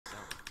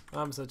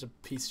I'm such a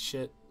piece of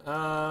shit.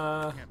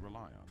 Can't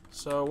rely on that.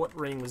 So what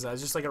ring was that?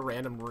 Is just like a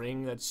random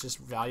ring that's just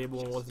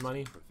valuable and worth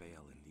money?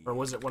 Or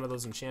was it one of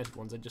those enchanted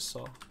ones I just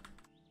saw?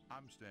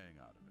 I'm staying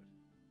out of it.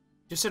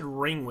 You said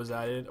ring was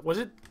added. Was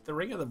it the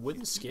ring of the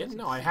wooden skin?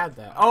 No, I had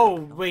that. Oh,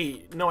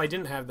 wait. No, I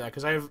didn't have that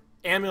because I have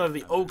amulet of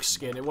the oak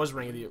skin. It was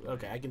ring of the...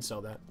 Okay, I can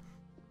sell that.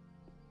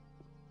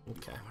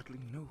 Okay. Hardly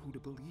know who to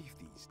believe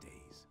these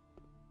days.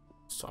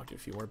 Let's talk to a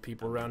few more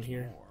people around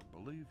here.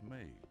 More, believe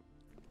me.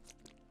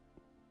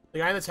 The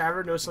guy in the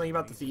tavern knows something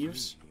about the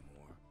thieves.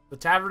 The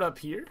tavern up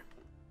here?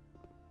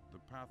 The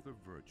path of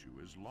virtue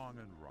is long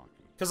and rocky.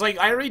 Because, like,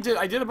 I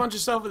did a bunch of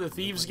stuff with the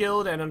Thieves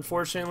Guild, and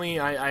unfortunately,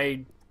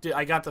 I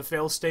got the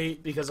fail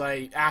state because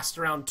I asked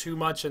around too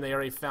much, and they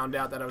already found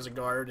out that I was a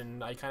guard,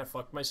 and I kind of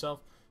fucked myself.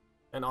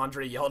 And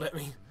Andre yelled at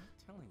me.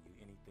 What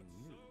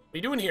are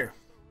you doing here?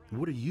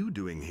 What are you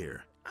doing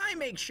here? I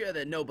make sure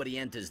that nobody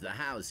enters the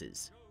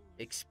houses.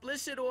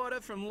 Explicit order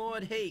from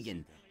Lord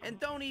Hagen, and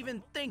don't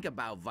even think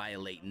about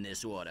violating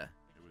this order.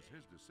 It was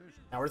his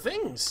decision. How are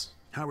things?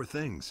 How are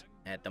things?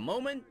 At the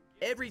moment,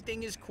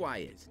 everything is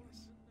quiet.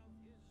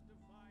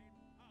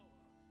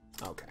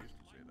 Okay.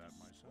 Say that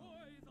myself.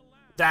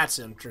 That's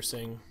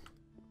interesting.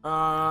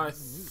 I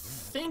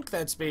think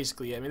that's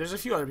basically it. I mean, there's a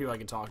few other people I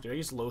can talk to. I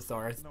guess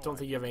Lothar. I don't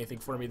think you have anything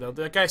for me, though.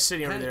 That guy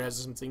sitting over there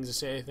has some things to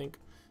say, I think.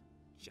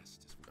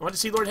 I went to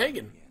see Lord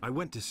Hagen. I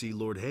went to see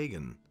Lord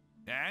Hagen.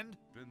 And?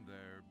 Been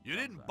there. You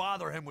didn't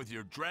bother him with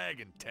your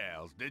dragon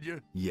tales, did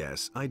you?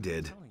 Yes, I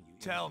did.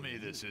 Tell me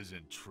this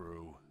isn't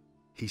true.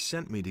 He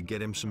sent me to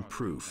get him some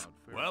proof.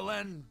 Well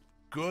then,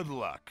 good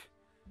luck.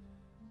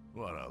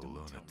 What a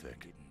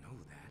lunatic.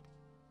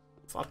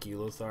 Fuck you,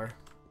 Lothar.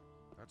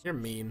 You're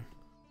mean.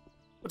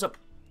 What's up?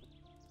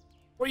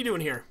 What are you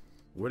doing here?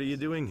 What are you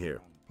doing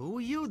here? Who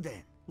are you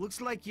then?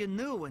 Looks like you're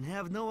new and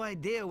have no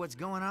idea what's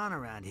going on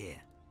around here.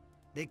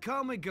 They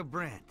call me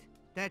Gabrant.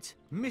 That's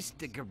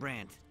Mr.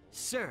 Gabrant.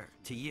 Sir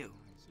to you.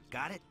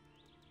 Got it?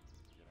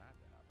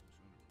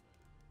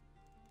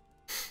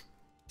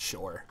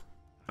 Sure.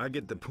 I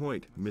get the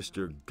point,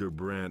 Mr.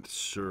 Gabrant,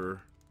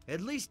 sir.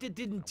 At least it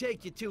didn't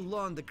take you too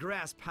long to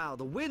grasp how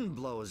the wind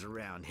blows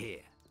around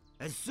here.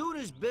 As soon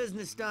as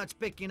business starts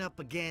picking up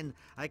again,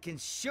 I can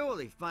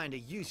surely find a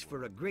use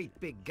for a great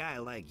big guy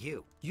like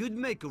you. You'd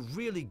make a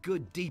really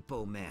good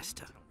depot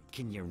master.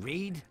 Can you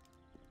read?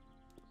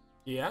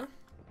 Yeah?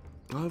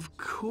 Of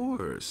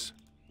course.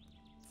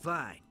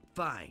 Fine,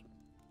 fine.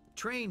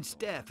 Trained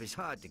staff is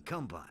hard to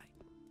come by.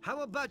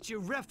 How about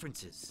your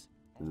references?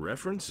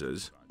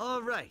 References?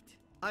 All right.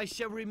 I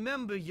shall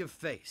remember your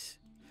face.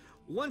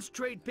 Once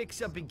trade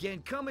picks up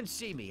again, come and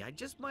see me. I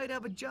just might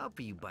have a job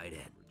for you by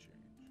then.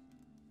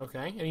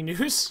 Okay, any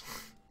news?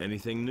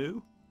 Anything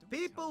new?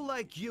 People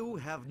like you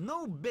have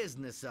no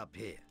business up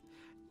here.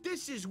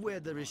 This is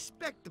where the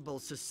respectable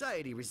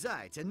society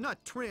resides, and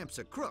not tramps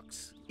or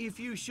crooks.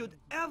 If you should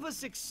ever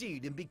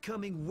succeed in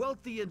becoming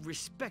wealthy and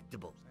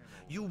respectable,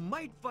 you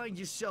might find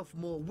yourself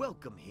more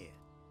welcome here.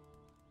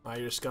 Ah,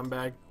 you're a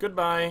scumbag.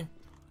 Goodbye.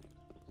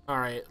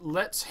 Alright,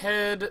 let's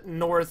head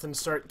north and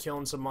start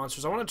killing some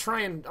monsters. I want to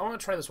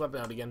try this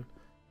weapon out again.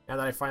 Now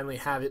that I finally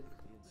have it.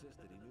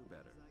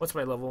 What's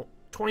my level?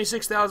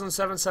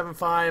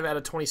 26,775 out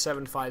of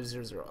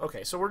 27,500.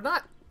 Okay, so we're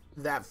not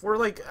that... We're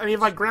like... I mean,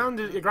 if I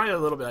grounded it a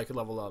little bit, I could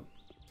level up.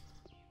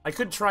 I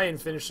could try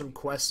and finish some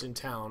quests in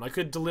town. I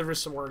could deliver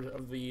some more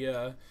of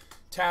the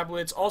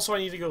tablets. Also, I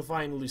need to go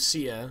find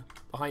Lucia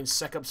behind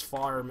Sekup's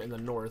farm in the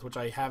north, which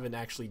I haven't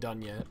actually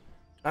done yet.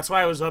 That's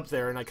why I was up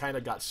there, and I kind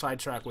of got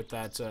sidetracked with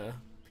that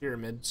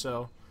pyramid,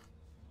 so...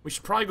 We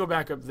should probably go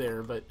back up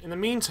there, but in the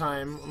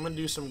meantime, I'm going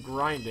to do some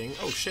grinding.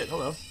 Oh, shit,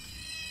 hello.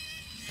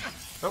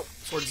 Oh,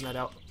 sword's not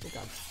out. Oh,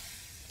 God.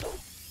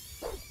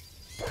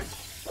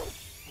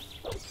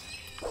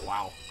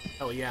 Wow.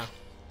 Hell yeah.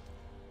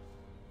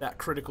 That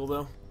critical,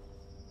 though.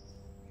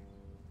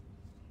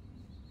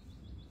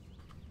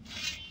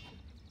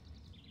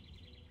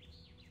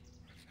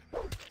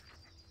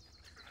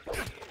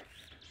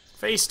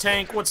 Face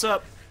tank, what's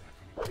up?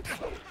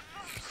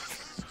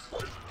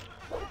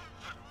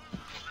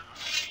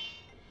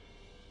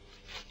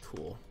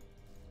 Cool.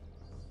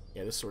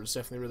 Yeah, this sword is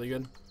definitely really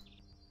good.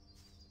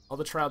 I'll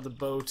try out the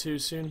bow too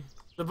soon.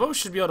 The bow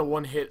should be able to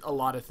one-hit a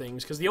lot of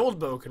things, because the old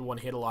bow could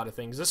one-hit a lot of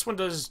things. This one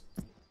does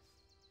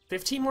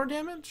 15 more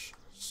damage?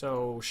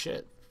 So,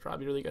 shit.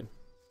 Probably really good.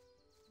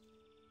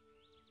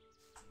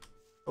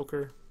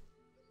 Poker.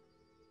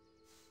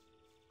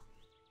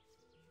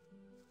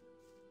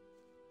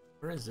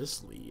 Where does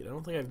this lead? I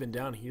don't think I've been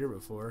down here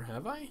before.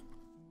 Have I?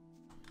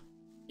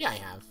 Yeah, I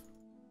have.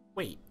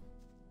 Wait.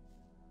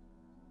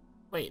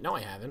 Wait, no I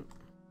haven't.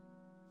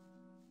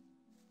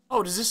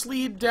 Oh, does this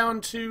lead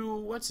down to...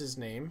 What's his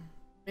name?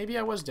 Maybe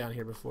I was down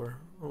here before.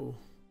 Oh.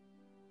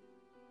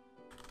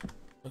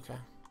 Okay.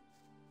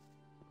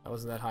 That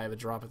wasn't that high of a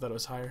drop. I thought it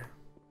was higher.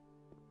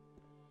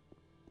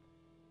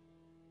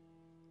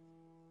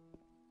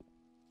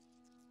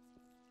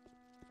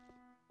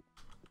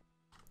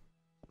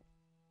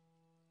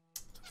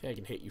 I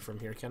can hit you from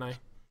here, can I?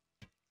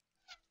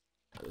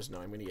 Oh, there's no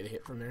I'm gonna get a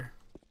hit from there.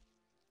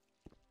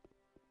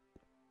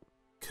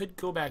 could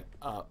go back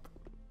up.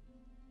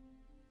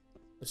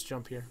 Let's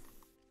jump here.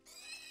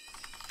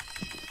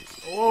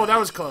 Oh, that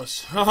was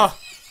close. I'm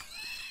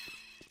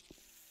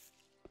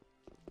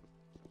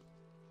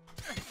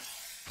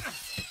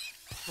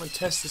gonna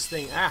test this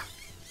thing. Ah.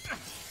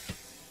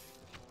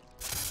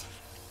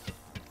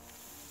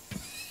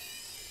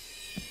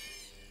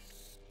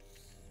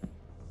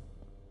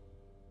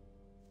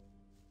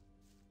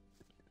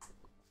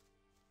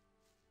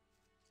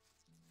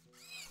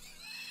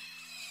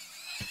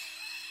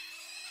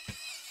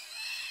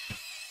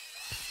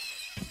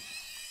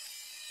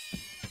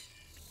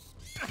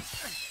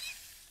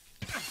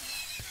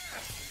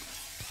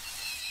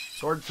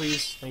 Sword,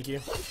 please. Thank you.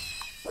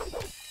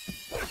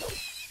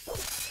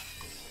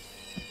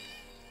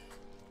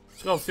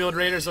 Let's go, Field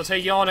Raiders. I'll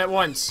take you on at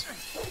once.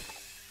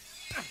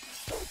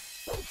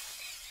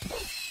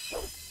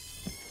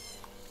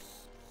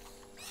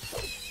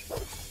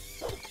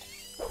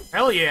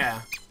 Hell yeah.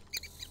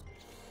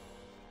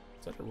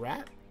 Is that a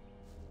rat?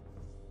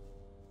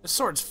 This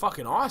sword's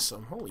fucking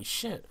awesome. Holy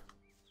shit.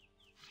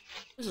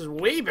 This is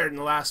way better than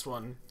the last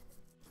one.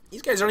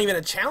 These guys aren't even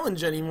a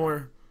challenge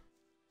anymore.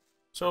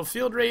 So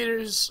Field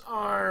Raiders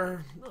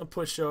are a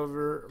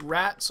pushover.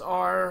 Rats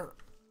are,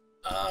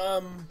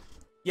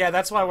 yeah,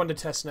 that's why I wanted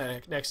to test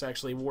next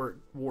actually,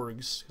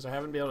 wargs, because I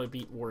haven't been able to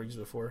beat wargs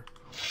before.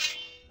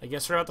 I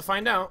guess we're about to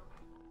find out.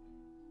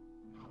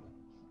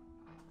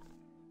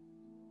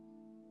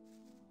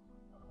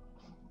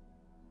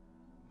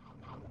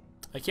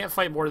 I can't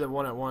fight more than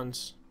one at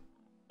once.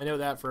 I know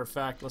that for a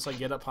fact, unless I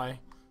get up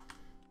high.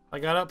 If I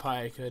got up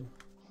high, I could.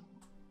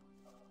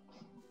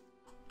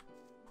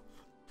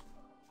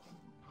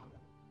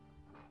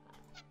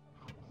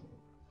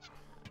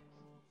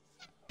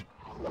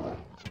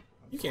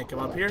 You can't come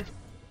up here.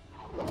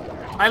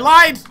 I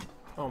lied!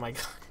 Oh my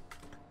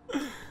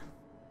god.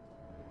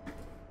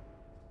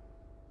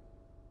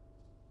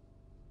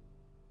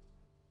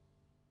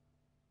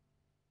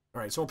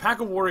 Alright, so a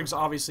pack of wargs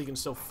obviously can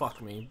still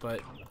fuck me,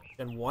 but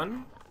then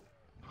one?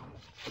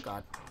 Oh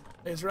god.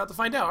 I guess we're about to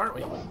find out, aren't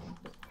we?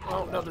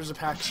 Oh, no, there's a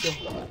pack still.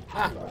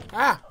 Ah!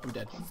 Ah! I'm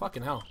dead.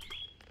 Fucking hell.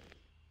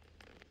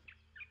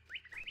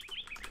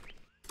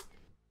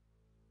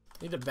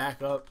 Need to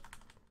back up.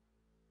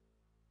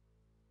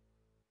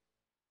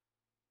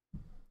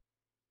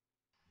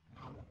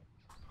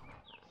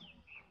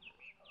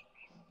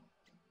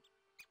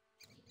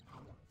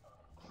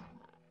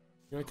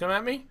 You wanna come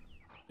at me?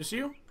 Just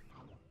you?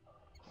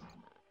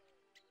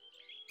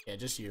 Yeah,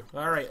 just you.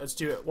 Alright, let's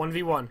do it.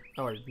 1v1.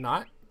 Oh, or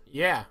not?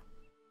 Yeah.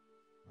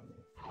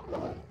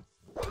 If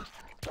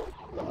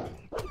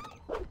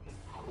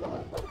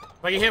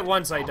I get hit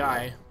once, I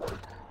die.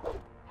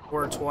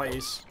 Or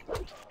twice.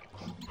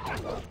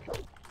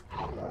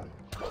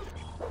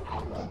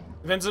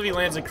 Depends if he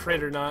lands a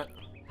crit or not.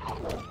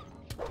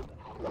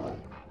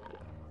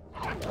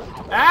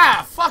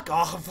 Ah! Fuck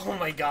off! Oh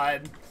my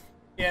god.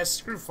 Yeah,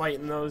 screw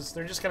fighting those.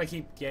 They're just gonna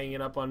keep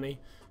ganging up on me.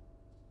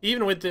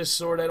 Even with this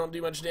sword, I don't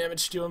do much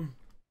damage to them.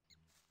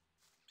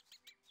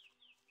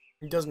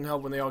 It doesn't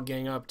help when they all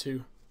gang up,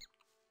 too.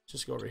 Let's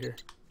just go over here.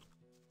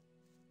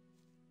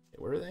 Hey,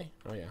 where are they?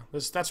 Oh, yeah.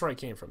 That's where I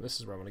came from. This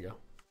is where I'm gonna go.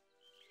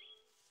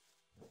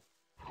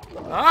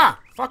 Ah!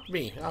 Fuck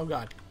me. Oh,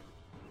 God.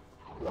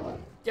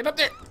 Get up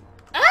there!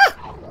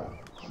 Ah!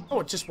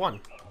 Oh, it's just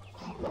one.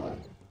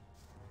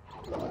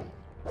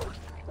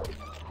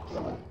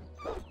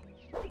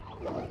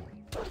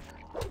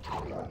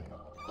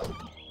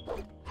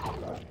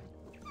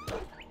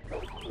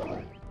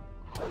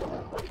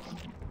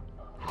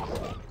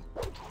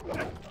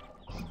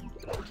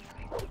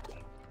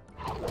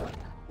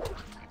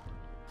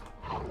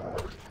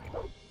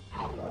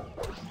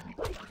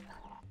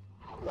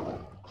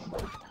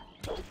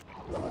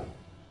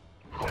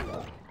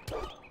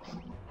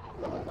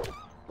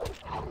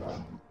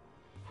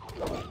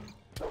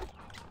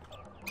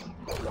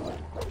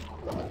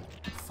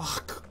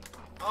 Fuck.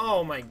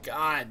 Oh my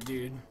god,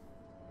 dude.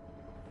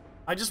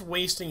 I'm just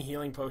wasting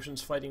healing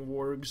potions fighting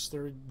wargs.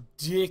 They're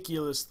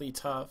ridiculously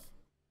tough.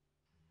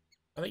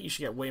 I think you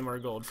should get way more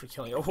gold for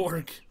killing a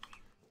warg.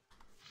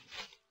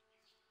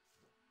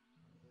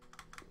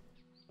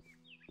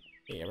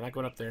 Yeah, we're not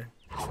going up there.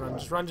 Just run,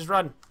 just run, just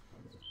run!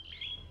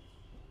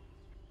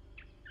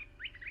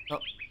 Oh,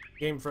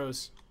 game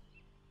froze.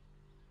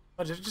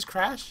 Oh, did it just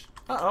crash?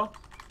 Uh-oh.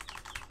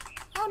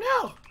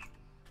 Oh no!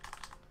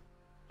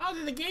 Oh,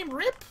 did the game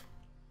rip?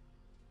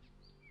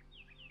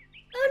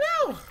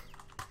 Oh no!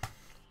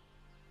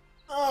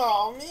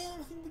 Oh man,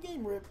 I think the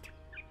game ripped.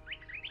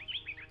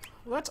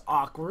 Well, that's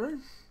awkward.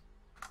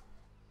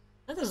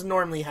 That doesn't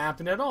normally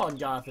happen at all in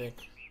Gothic.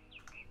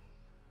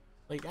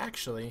 Like,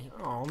 actually.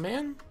 Oh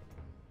man.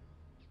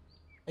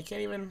 I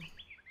can't even...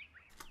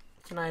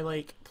 Can I,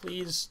 like,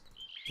 please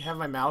have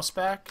my mouse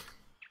back?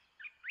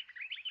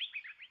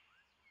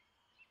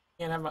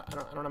 Can't have my...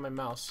 I don't have my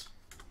mouse.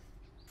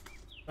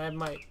 I have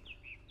my...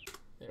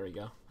 There we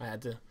go. I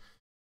had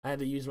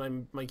to use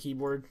my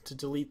keyboard to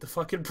delete the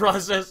fucking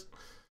process.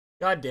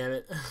 God damn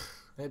it.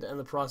 I had to end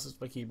the process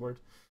with my keyboard.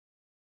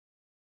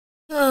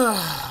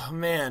 Oh,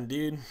 man,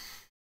 dude.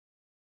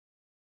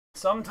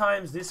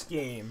 Sometimes this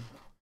game.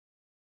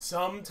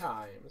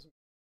 Sometimes.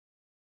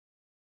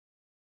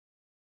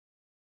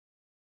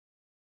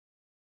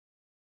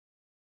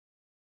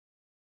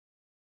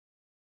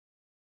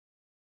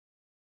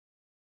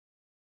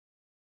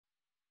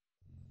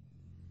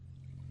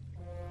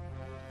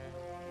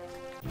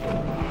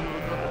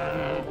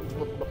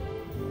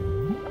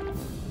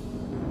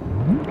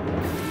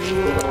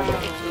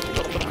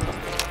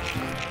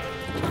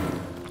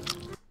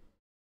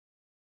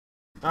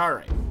 All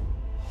right.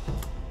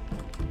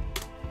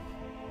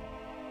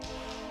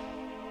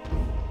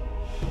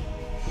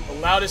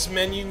 The loudest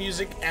menu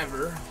music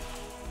ever.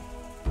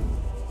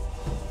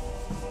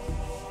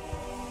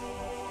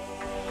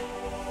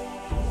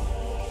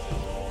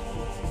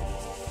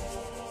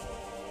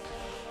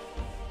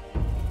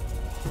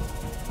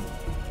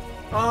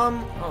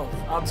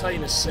 Oh, I'll tell you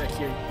in a sec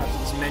here after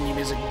this menu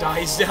music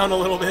dies down a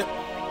little bit.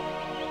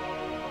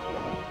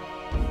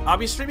 I'll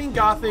be streaming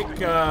Gothic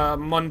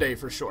Monday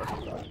for sure.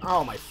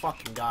 Oh my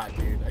fucking god,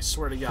 dude. I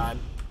swear to god.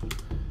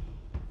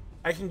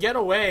 I can get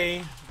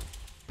away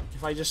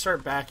if I just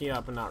start backing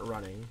up and not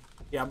running.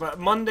 Yeah, but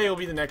Monday will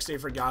be the next day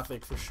for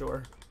Gothic for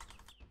sure.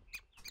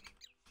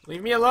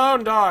 Leave me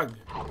alone, dog!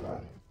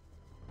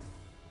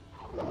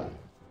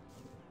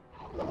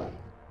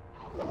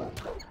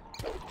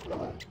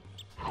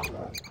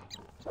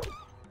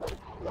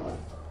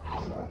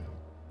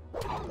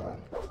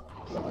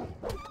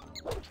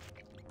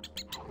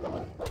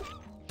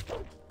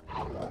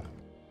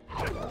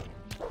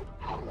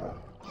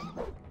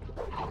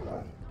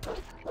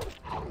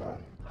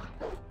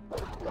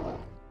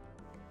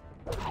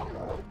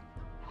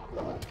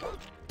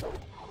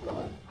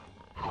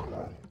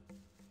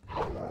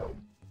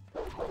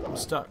 I'm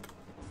stuck.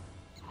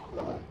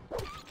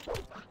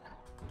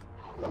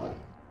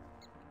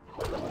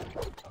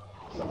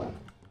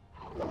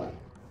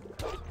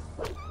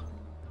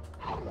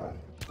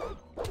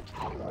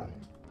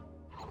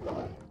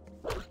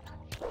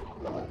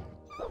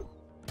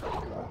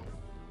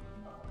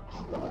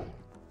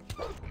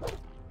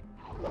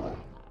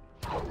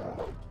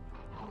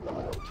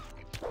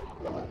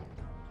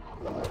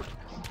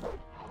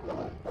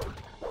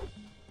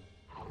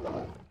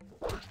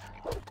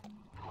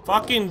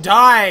 Fucking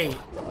die!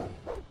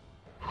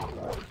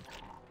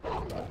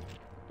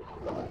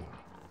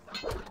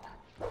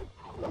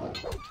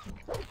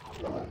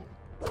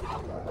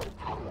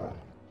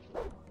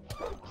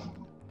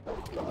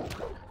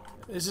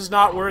 This is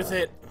not worth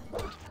it.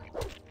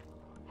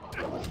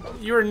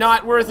 You are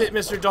not worth it,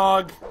 Mr.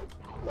 Dog.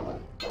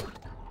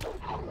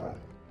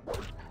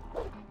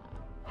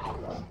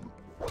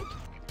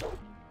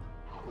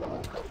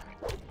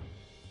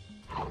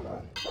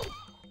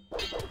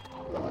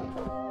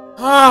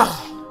 Ah.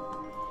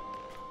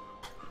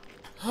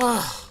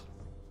 Ah.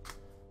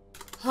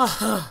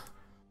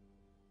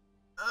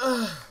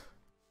 Ah.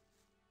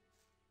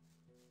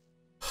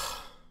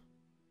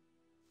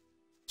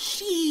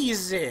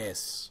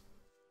 Jesus.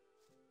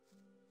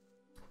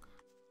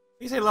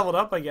 At least I leveled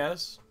up, I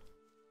guess.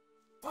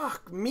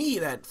 Fuck me,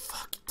 that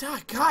fuck.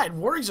 God,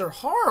 wargs are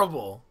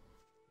horrible.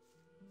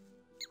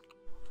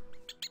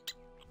 I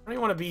don't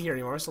even want to be here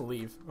anymore. I just want to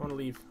leave. I want to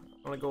leave.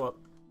 I want to go up.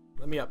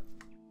 Let me up.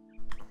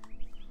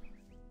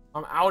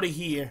 I'm out of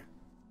here.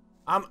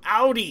 I'm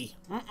outie.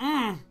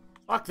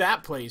 Fuck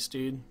that place,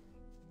 dude.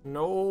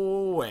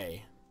 No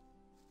way.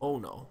 Oh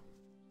no.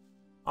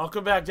 I'll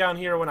come back down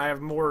here when I have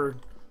more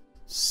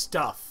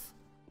stuff.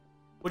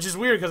 Which is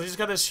weird because I just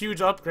got this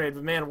huge upgrade,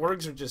 but man,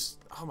 wargs are just,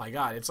 oh my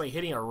god, it's like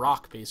hitting a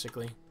rock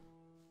basically.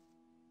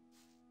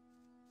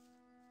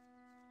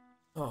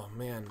 Oh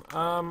man.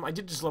 I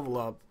did just level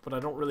up, but I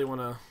don't really want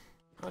to.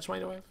 How much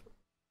money do I have?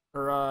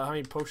 Or how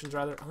many potions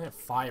rather? I only have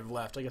 5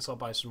 left. I guess I'll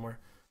buy some more.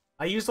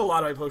 I used a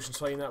lot of my potions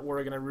fighting that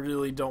warg, and I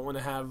really don't want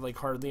to have like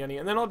hardly any.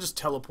 And then I'll just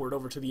teleport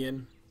over to the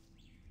inn.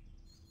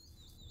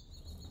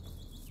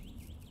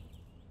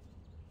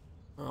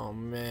 Oh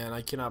man,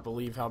 I cannot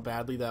believe how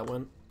badly that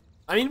went.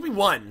 I mean, we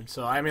won,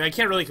 so I mean, I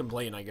can't really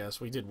complain, I guess.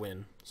 We did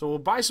win. So we'll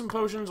buy some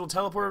potions, we'll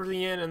teleport over to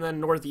the inn, and then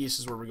northeast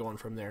is where we're going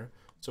from there.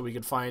 So we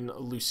could find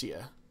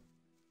Lucia.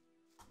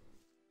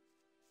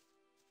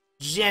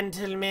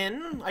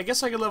 Gentlemen, I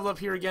guess I could level up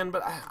here again,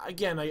 but I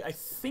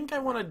think I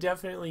want to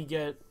definitely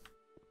get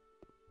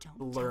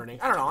learning.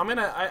 I don't know,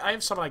 I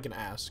have someone I can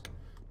ask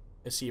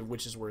and see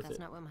which is worth it. That's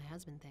not what my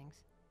husband thinks.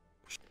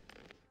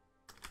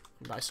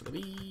 Buy some of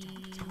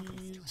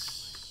these.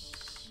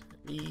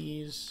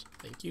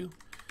 Thank you.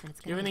 Do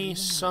you have any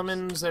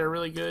summons that are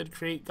really good?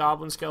 Create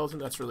goblin skeleton.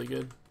 That's really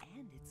good.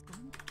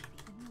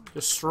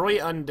 Destroy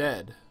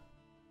undead.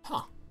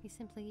 Huh. He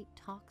simply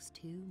talks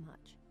too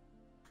much.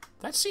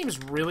 That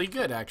seems really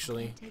good,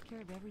 actually.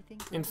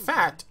 In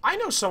fact, I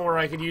know somewhere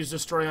I could use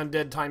destroy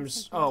undead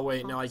times. Oh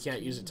wait, no, I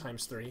can't use it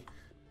times 3.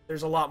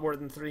 There's a lot more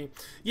than 3.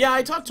 Yeah,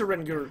 I talked to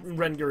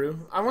Renguru.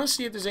 I want to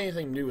see if there's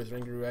anything new with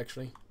Renguru,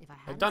 actually.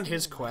 I've done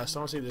his quest. I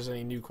want to see if there's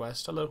any new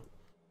quests. Hello.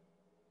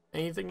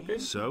 Anything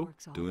good? So,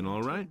 doing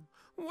all right?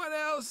 What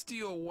else do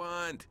you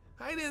want?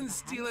 I didn't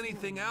steal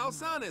anything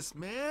else, honest,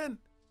 man.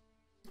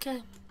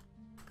 Okay.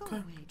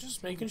 Okay,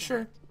 just making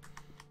sure.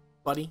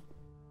 Buddy.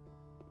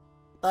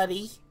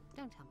 Buddy.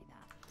 Don't tell me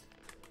that.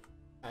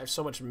 I have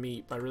so much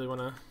meat, but I really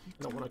wanna.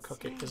 I don't wanna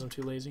cook it because I'm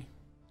too lazy.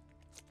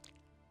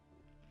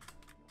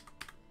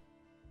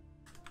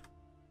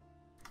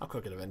 I'll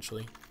cook it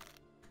eventually.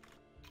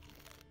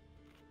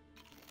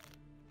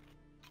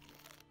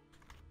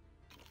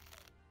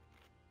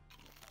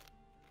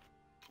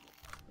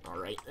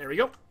 Alright, there we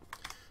go.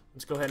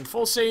 Let's go ahead and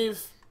full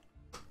save.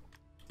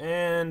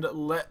 And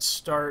let's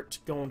start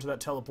going to that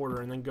teleporter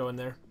and then go in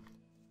there.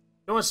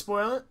 Don't want to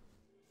spoil it.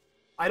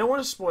 I don't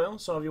want to spoil,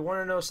 so if you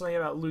want to know something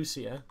about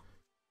Lucia...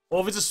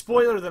 Well, if it's a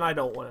spoiler, then I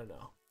don't want to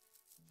know.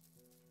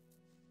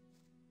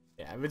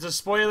 Yeah, if it's a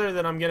spoiler,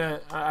 then I'm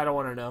gonna... I don't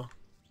want to know.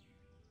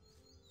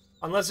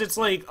 Unless it's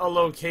like a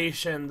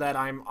location that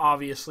I'm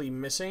obviously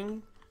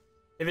missing.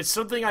 If it's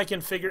something I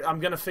can figure, I'm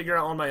gonna figure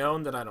out on my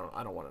own, then I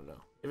don't want to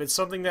know. If it's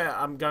something that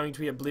I'm going to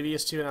be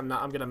oblivious to and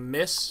I'm gonna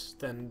miss,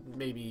 then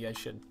maybe I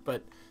should.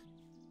 But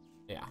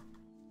yeah.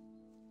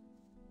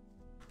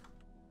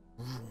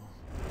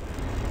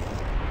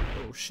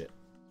 Oh shit.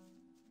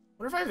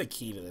 I wonder if I have the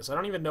key to this. I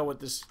don't even know what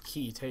this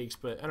key takes,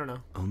 but I don't know.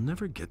 I'll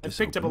never get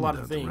this. I picked up a lot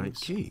of without the right things.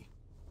 key.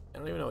 I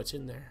don't even know what's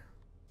in there.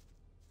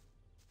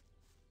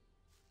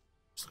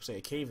 This looks like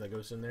a cave that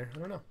goes in there. I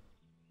don't know.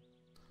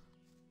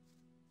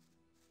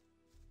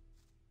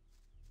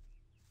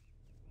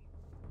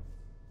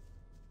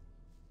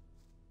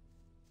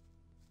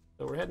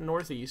 So we're heading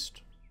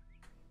northeast.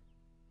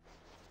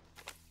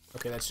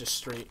 Okay, that's just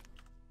straight.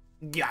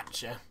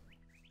 Gotcha.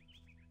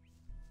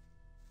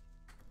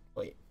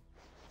 Wait.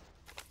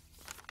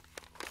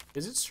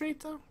 Is it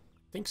straight though?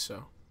 I think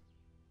so.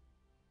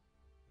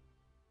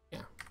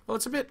 Yeah. Well,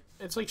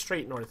 it's like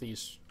straight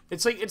northeast.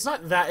 It's like, it's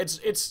not that,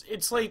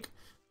 it's like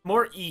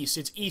more east.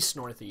 It's east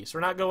northeast.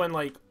 We're not going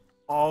like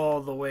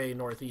all the way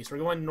northeast. We're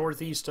going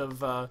northeast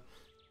of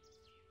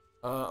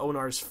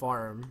Onar's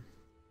farm.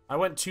 I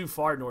went too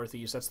far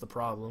northeast, that's the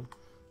problem.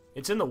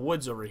 It's in the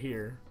woods over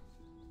here.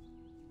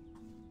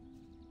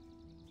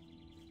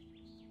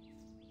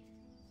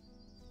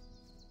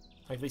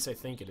 At least I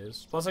think it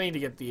is. Plus I need to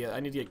get the I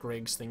need to get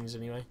Greg's things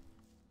anyway.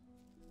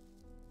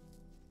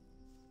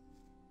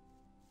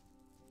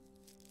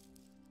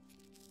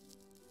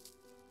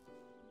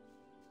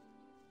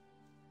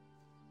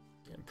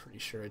 I'm pretty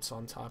sure it's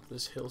on top of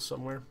this hill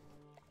somewhere.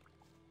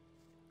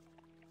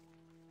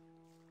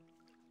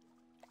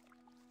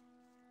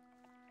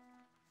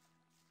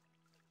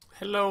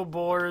 Hello,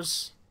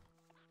 boars.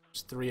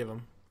 There's 3 of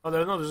them. Oh,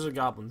 no, there's the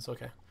goblins.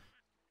 Okay.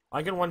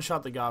 I can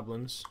one-shot the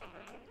goblins.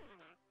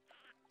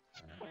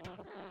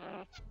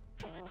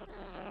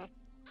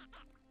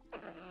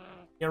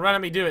 Yeah, run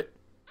at me, do it.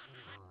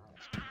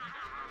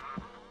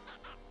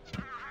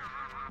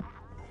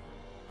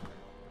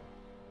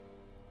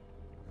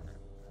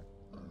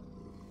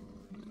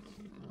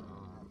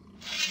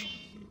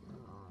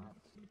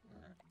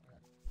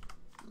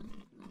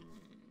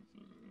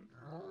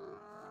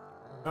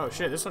 Oh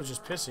shit, this one's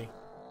just pissy.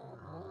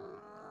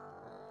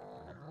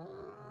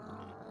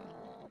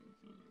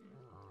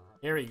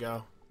 Here we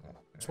go.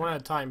 Just one at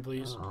a time,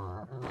 please.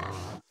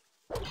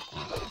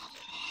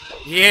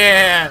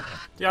 Yeah!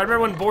 Dude, I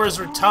remember when boars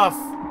were tough.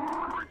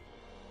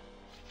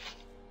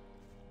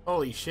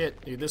 Holy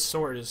shit, dude, this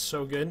sword is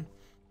so good.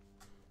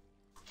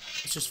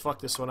 Let's just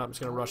fuck this one up. I'm just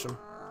gonna rush him.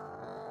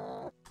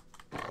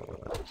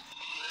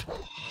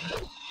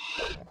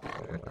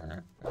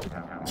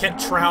 Get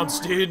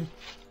trounced, dude.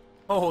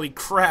 Holy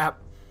crap.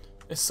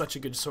 It's such a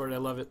good sword, I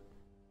love it.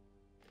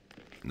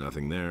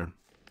 Nothing there.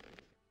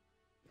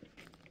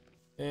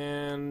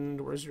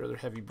 And where's your other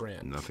heavy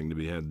branch? Nothing to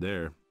be had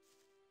there.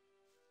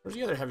 Where's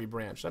the other heavy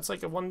branch? That's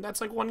like that's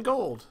like 1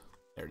 gold.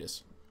 There it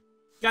is.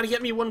 Gotta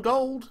get me 1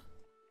 gold.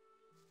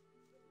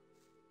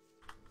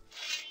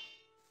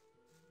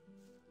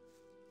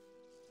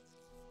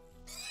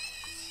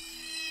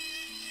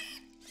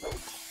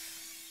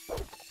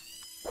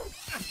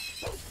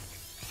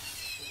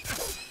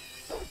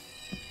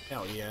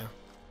 Hell yeah.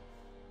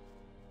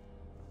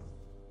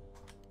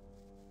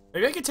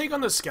 Maybe I could take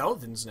on the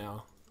skeletons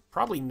now.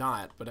 Probably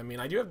not, but I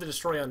mean, I do have to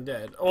destroy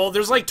undead. Oh,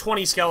 there's like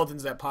 20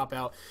 skeletons that pop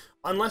out.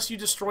 Unless you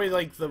destroy,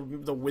 like, the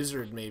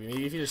wizard, maybe.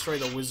 Maybe if you destroy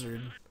the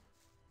wizard.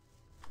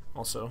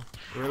 Also.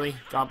 Really?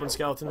 Goblin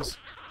skeletons?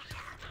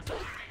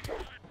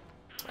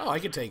 Oh, I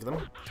could take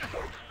them.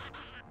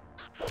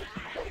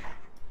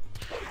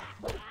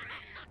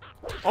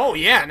 Oh,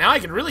 yeah, now I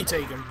can really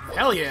take them.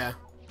 Hell yeah.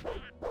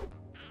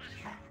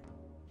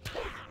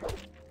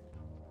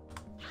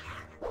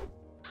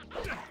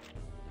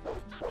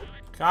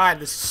 God,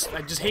 this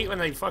I just hate when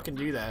they fucking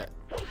do that.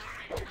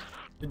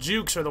 The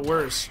jukes are the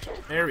worst.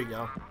 There we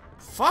go.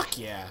 Fuck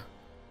yeah.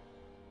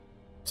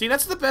 See,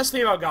 that's the best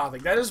thing about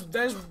Gothic. That is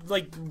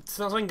like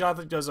something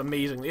Gothic does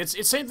amazingly.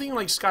 It's same thing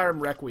like Skyrim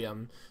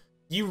Requiem.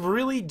 You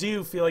really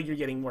do feel like you're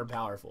getting more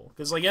powerful.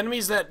 Because like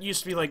enemies that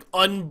used to be like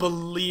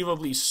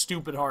unbelievably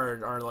stupid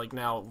hard are like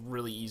now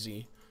really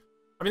easy.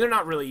 I mean, they're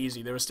not really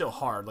easy. They were still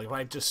hard. Like if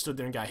I just stood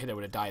there and got hit, I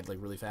would have died like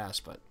really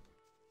fast, but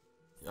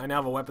I now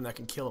have a weapon that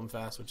can kill him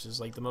fast, which is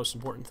like the most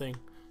important thing.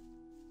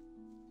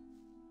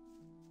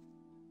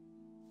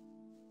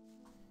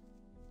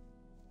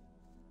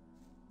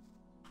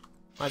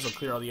 Might as well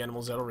clear all the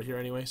animals out over here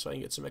anyway, so I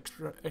can get some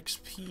extra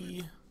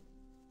XP.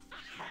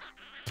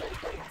 Oh,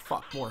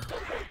 fuck, more.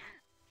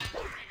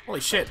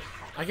 Holy shit.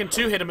 I can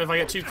 2-hit him if I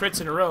get 2 crits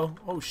in a row.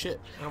 Oh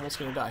shit, I'm almost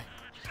gonna die.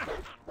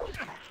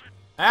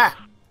 Ah!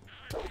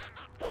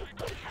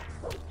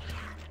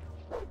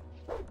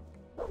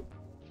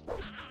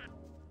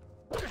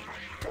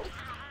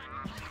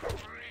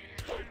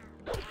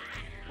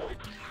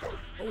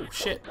 Oh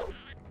shit.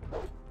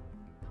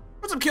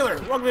 What's up, killer?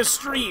 Welcome to the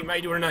stream. How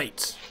you doing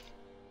tonight?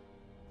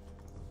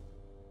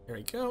 There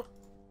we go.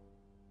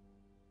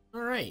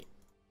 Alright.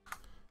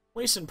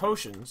 Wasting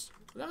potions.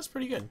 That was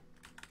pretty good.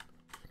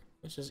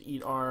 Let's just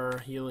eat our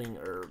healing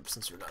herb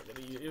since we're not going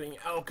to be doing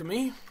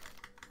alchemy.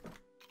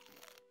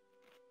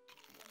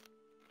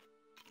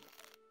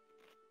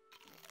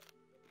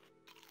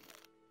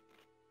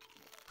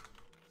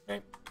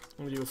 Okay. I'm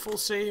going to do a full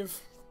save.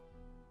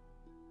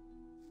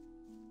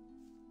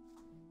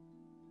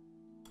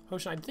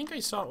 Potion, I think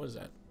I saw, what was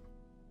that?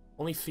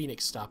 Only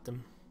Phoenix stopped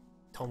him.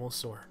 Tomo's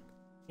sword.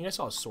 I think I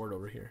saw a sword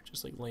over here,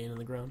 just like laying in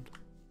the ground.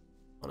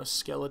 On a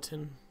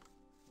skeleton.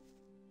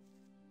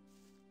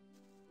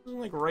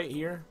 Wasn't like right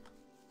here.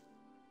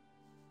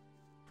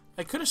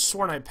 I could have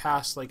sworn I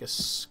passed like a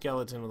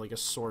skeleton with like a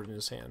sword in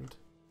his hand.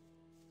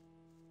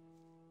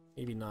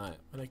 Maybe not,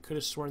 but I could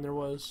have sworn there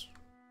was.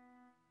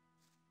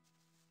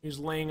 He was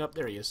laying up,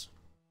 there he is.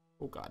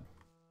 Oh god.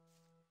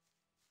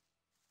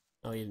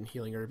 Oh, he didn't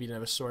healing herb, he didn't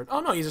have a sword.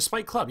 Oh no, he's a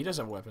spike club, he does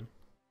have a weapon.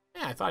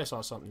 Yeah, I thought I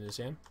saw something in his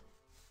hand.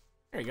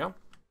 There you go.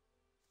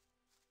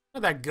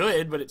 Not that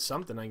good, but it's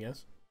something, I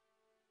guess.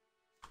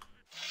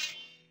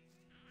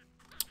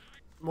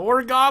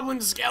 More goblin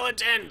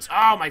skeletons!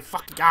 Oh my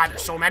fucking god,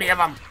 there's so many of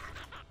them!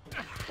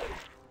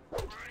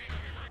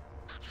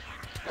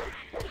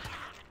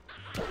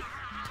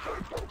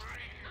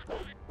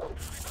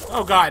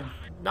 Oh god,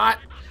 not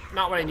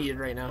what I needed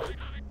right now.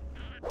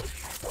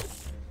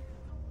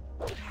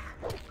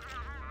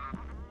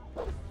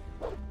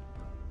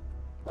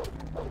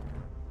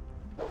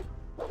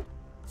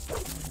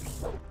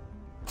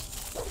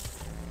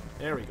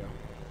 There we go.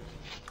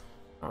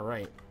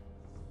 Alright.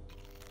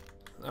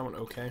 That one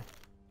okay.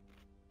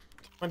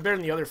 Went better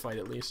than the other fight,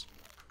 at least.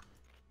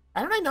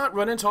 How did I not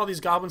run into all these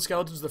goblin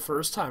skeletons the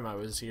first time I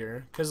was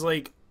here? Because,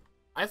 like,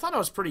 I thought I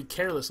was pretty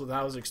careless with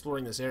how I was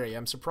exploring this area.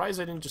 I'm surprised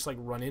I didn't just, like,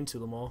 run into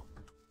them all.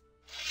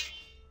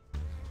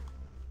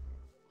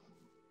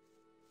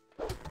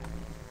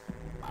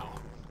 Wow.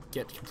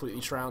 Get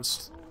completely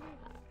trounced.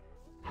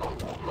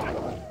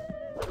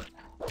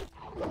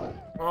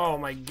 Oh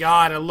my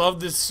god, I love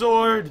this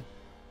sword!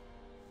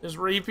 This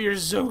rapier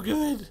is so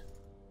good!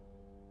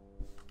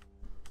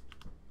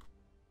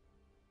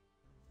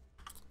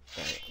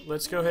 Alright,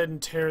 let's go ahead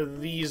and tear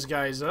these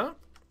guys up.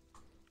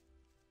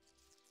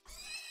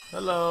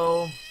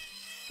 Hello.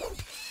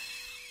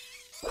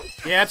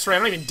 Yeah, that's right, I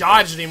don't even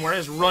dodge anymore, I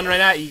just run right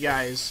at you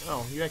guys.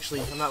 Oh, you actually,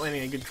 I'm not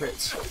landing any good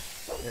crits.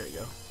 There we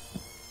go.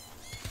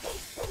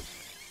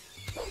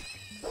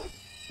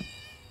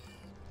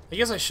 I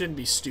guess I shouldn't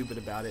be stupid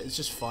about it, it's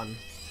just fun.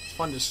 It's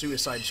fun to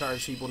suicide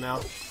charge people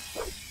now.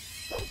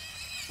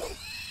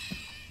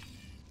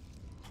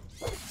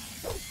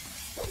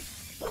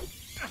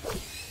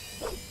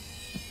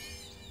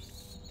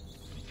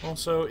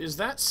 Also, is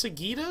that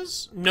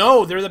Sagita's?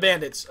 No, they're the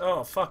bandits.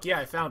 Oh, fuck yeah,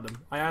 I found them.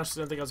 I honestly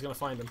didn't think I was gonna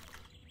find them.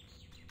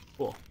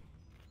 Cool.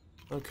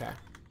 Okay.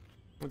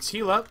 Let's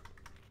heal up.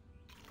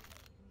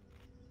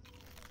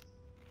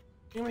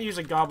 I'm gonna use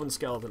a goblin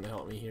skeleton to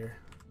help me here.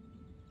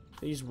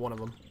 I use one of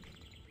them.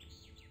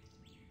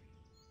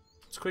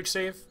 Let's quick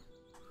save.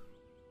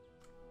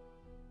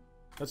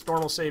 That's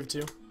normal save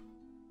too.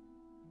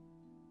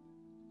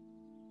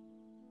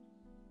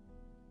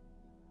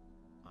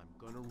 I'm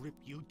gonna rip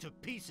you to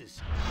pieces.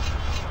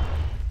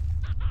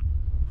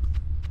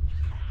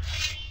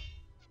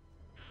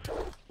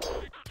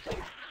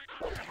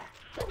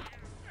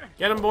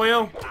 Get him,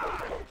 boyo.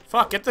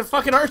 Fuck, get the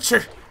fucking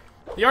archer.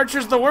 The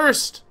archer's the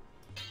worst.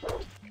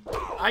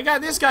 I got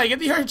this guy, get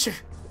the archer.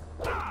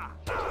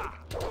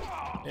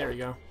 There we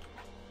go.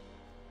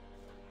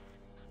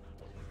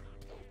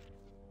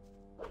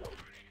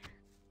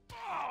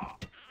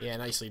 Yeah,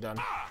 nicely done.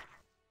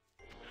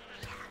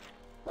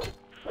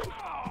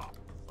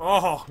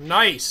 Oh,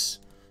 nice.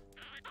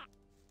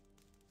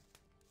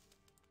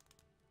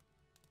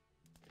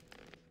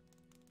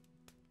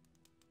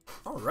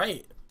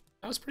 Alright.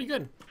 That was pretty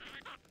good.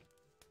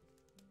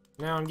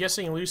 Now, I'm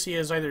guessing Lucy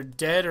is either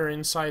dead or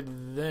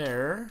inside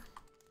there.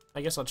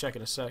 I guess I'll check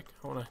in a sec.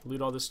 I want to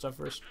loot all this stuff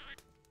first.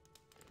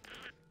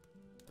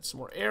 Got some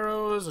more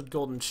arrows, a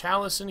golden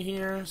chalice in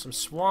here, some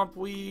swamp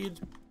weed.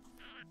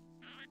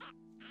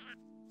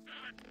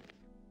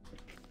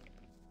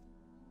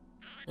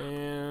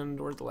 And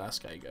where'd the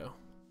last guy go?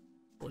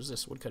 What is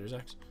this? Woodcutter's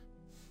axe.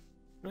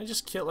 Didn't I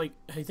just kill, like,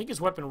 I think his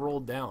weapon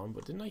rolled down,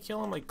 but didn't I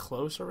kill him, like,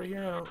 close over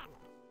here? I don't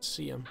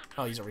see him.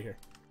 Oh, he's over here.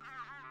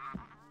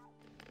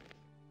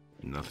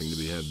 Nothing to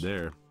be had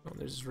there. Oh,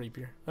 there's his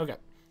rapier. Okay.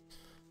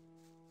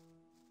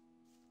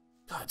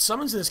 God,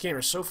 summons in this game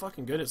are so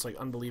fucking good, it's, like,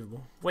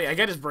 unbelievable. Wait, I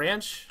got his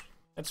branch?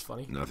 That's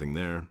funny. Nothing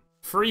there.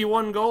 Free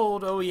 1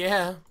 gold. Oh,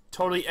 yeah.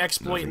 Totally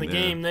exploiting Nothing the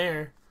there. game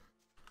there.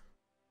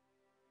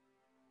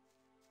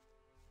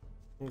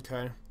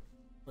 Okay.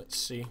 Let's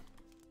see.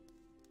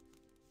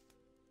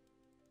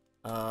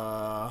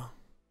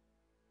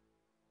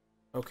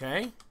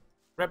 Okay.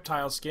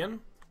 Reptile skin.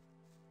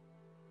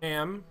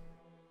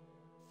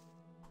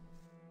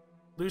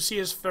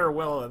 Lucia's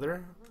farewell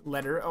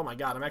letter. Oh my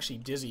god, I'm actually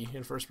dizzy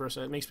in first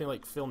person. It makes me,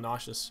 like, feel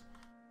nauseous.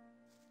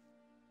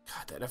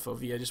 God, that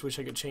FOV, I just wish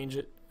I could change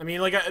it. I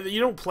mean, like, you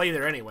don't play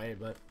there anyway,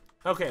 but...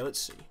 Okay, let's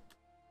see.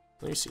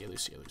 Lucia.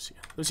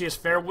 Lucia's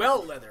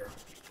farewell letter.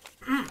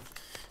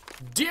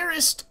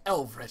 Dearest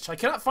Elvrich, I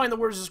cannot find the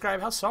words to describe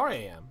how sorry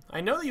I am.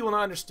 I know that you will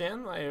not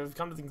understand. I have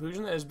come to the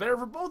conclusion that it is better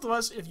for both of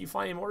us if you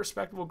find a more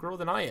respectable girl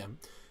than I am.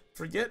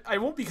 I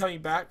won't be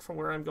coming back from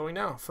where I'm going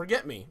now.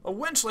 Forget me. A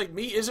wench like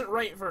me isn't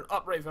right for an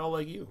upright fellow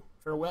like you.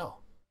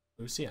 Farewell.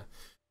 Lucia.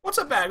 What's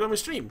up, bag on my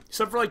stream? You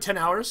slept for like 10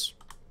 hours?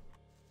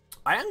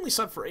 I only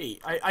slept for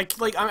 8.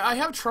 I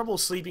have trouble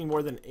sleeping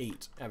more than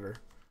 8, ever.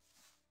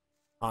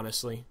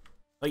 Honestly.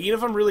 Like, even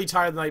if I'm really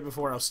tired the night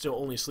before, I'll still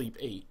only sleep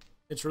 8.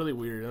 It's really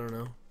weird, I don't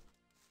know.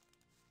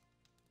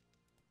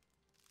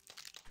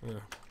 Yeah.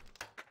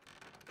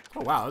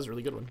 Oh wow, that was a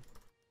really good one.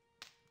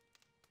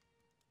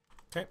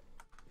 Okay.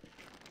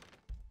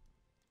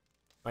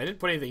 I didn't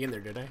put anything in there,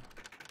 did I?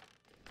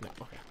 No,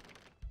 okay.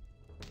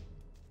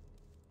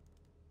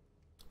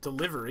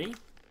 Delivery.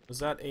 Was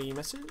that a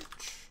message?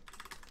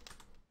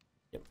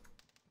 Yep.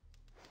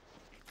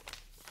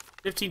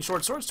 15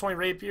 short swords, 20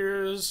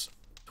 rapiers,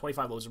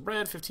 25 loaves of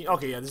bread, 15...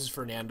 Okay, yeah, this is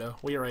Fernando.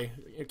 We already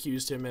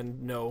accused him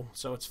and no,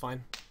 so it's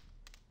fine.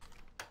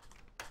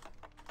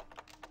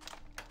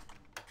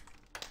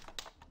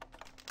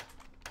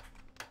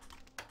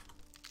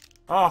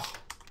 Oh.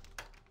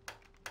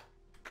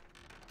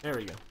 There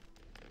we go.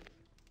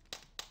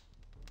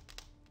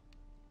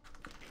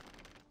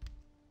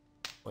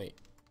 Wait.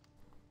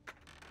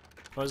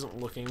 I wasn't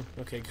looking.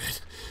 Okay,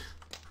 good.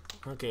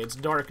 Okay, it's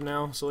dark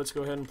now, so let's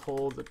go ahead and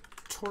pull the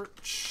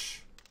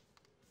torch.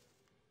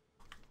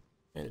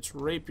 And it's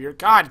rapier.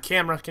 God,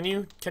 camera, can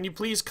you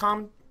please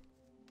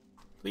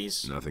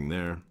please? Nothing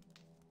there.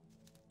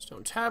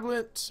 Stone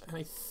tablet. And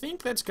I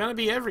think that's gonna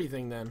be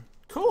everything then.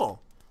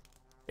 Cool.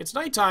 It's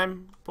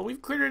nighttime, but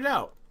we've cleared it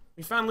out.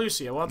 We found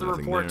Lucia. We'll have to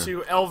Nothing report there.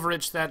 to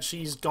Elvrich that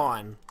she's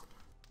gone.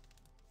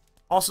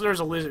 Also, there's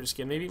a lizard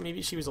skin.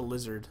 Maybe she was a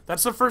lizard.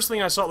 That's the first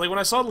thing I saw. Like, when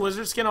I saw the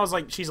lizard skin, I was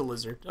like, she's a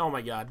lizard. Oh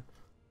my god.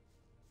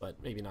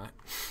 But maybe not.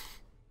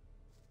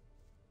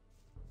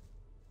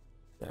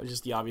 That was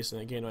just the obvious thing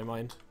that came to my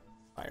mind.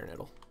 Fire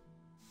nettle.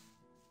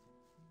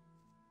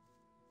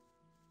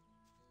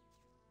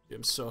 Dude,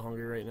 I'm so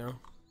hungry right now.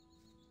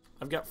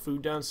 I've got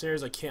food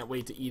downstairs. I can't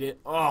wait to eat it.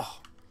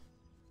 Oh!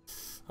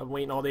 I'm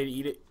waiting all day to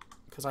eat it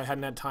because I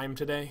hadn't had time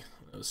today.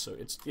 So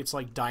it's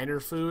like diner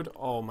food.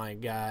 Oh my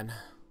god.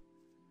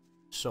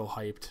 So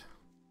hyped.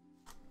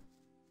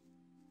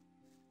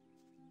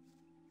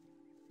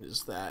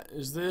 Is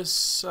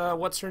this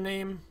what's her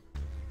name?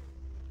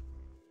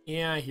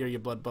 Yeah, I hear you,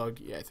 Bloodbug.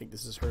 Yeah, I think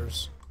this is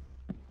hers.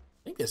 I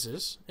think this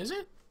is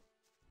it?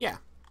 Yeah.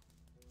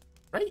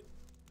 Right?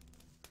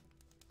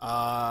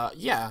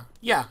 Yeah,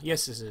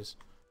 yes this is.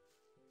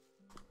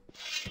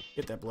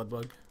 Get that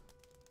Bloodbug.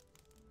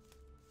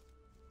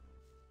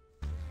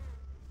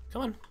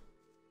 Come on.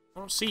 I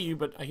don't see you,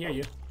 but I hear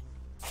you.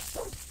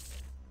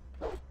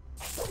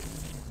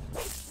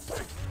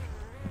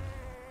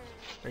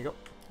 There you go.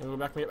 I'm gonna go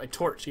back and get my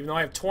torch, even though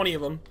I have 20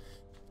 of them.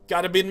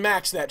 Gotta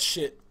min-max that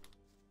shit.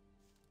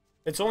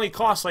 It's only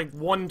cost like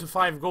 1 to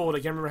 5 gold. I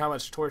can't remember how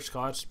much torch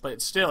costs, but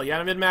it's still, you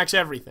gotta min-max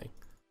everything.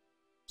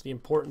 It's the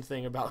important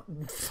thing about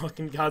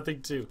fucking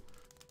Gothic 2.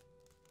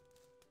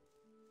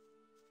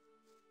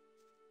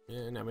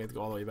 And now we have to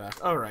go all the way back.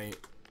 Alright.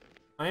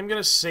 I am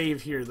gonna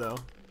save here, though.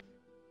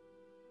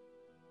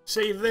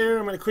 Save there,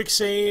 I'm gonna quick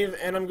save,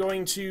 and I'm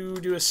going to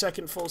do a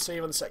second full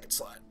save on the second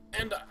slot.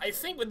 And I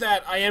think with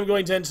that, I am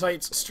going to end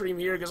tonight's stream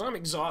here, because I'm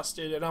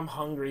exhausted and I'm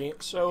hungry.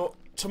 So,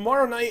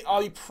 tomorrow night,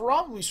 I'll be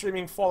probably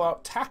streaming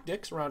Fallout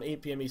Tactics around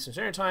 8 PM Eastern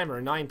Standard Time,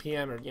 or 9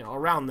 PM, or, you know,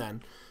 around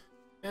then.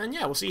 And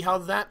yeah, we'll see how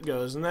that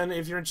goes. And then,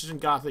 if you're interested in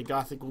Gothic,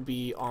 Gothic will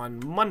be on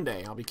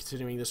Monday. I'll be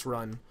continuing this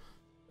run.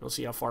 We'll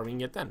see how far we can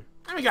get then.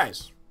 Anyway,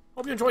 guys,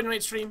 hope you enjoyed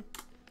tonight's stream.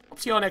 Hope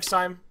to see you all next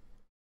time.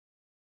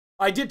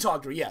 I did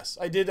talk to her, yes.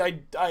 I did,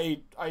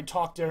 I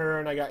talked to her,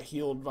 and I got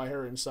healed by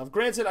her and stuff.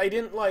 Granted, I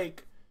didn't,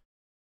 like...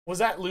 Was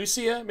that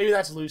Lucia? Maybe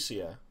that's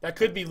Lucia. That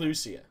could be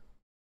Lucia.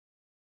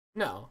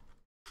 No.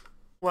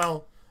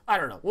 Well, I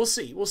don't know. We'll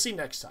see. We'll see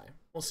next time.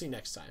 We'll see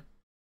next time.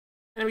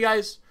 Anyway,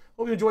 guys,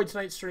 hope you enjoyed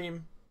tonight's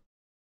stream.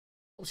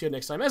 We'll see you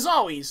next time. As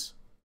always,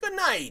 good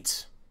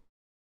night.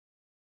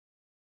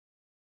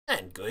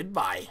 And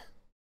goodbye.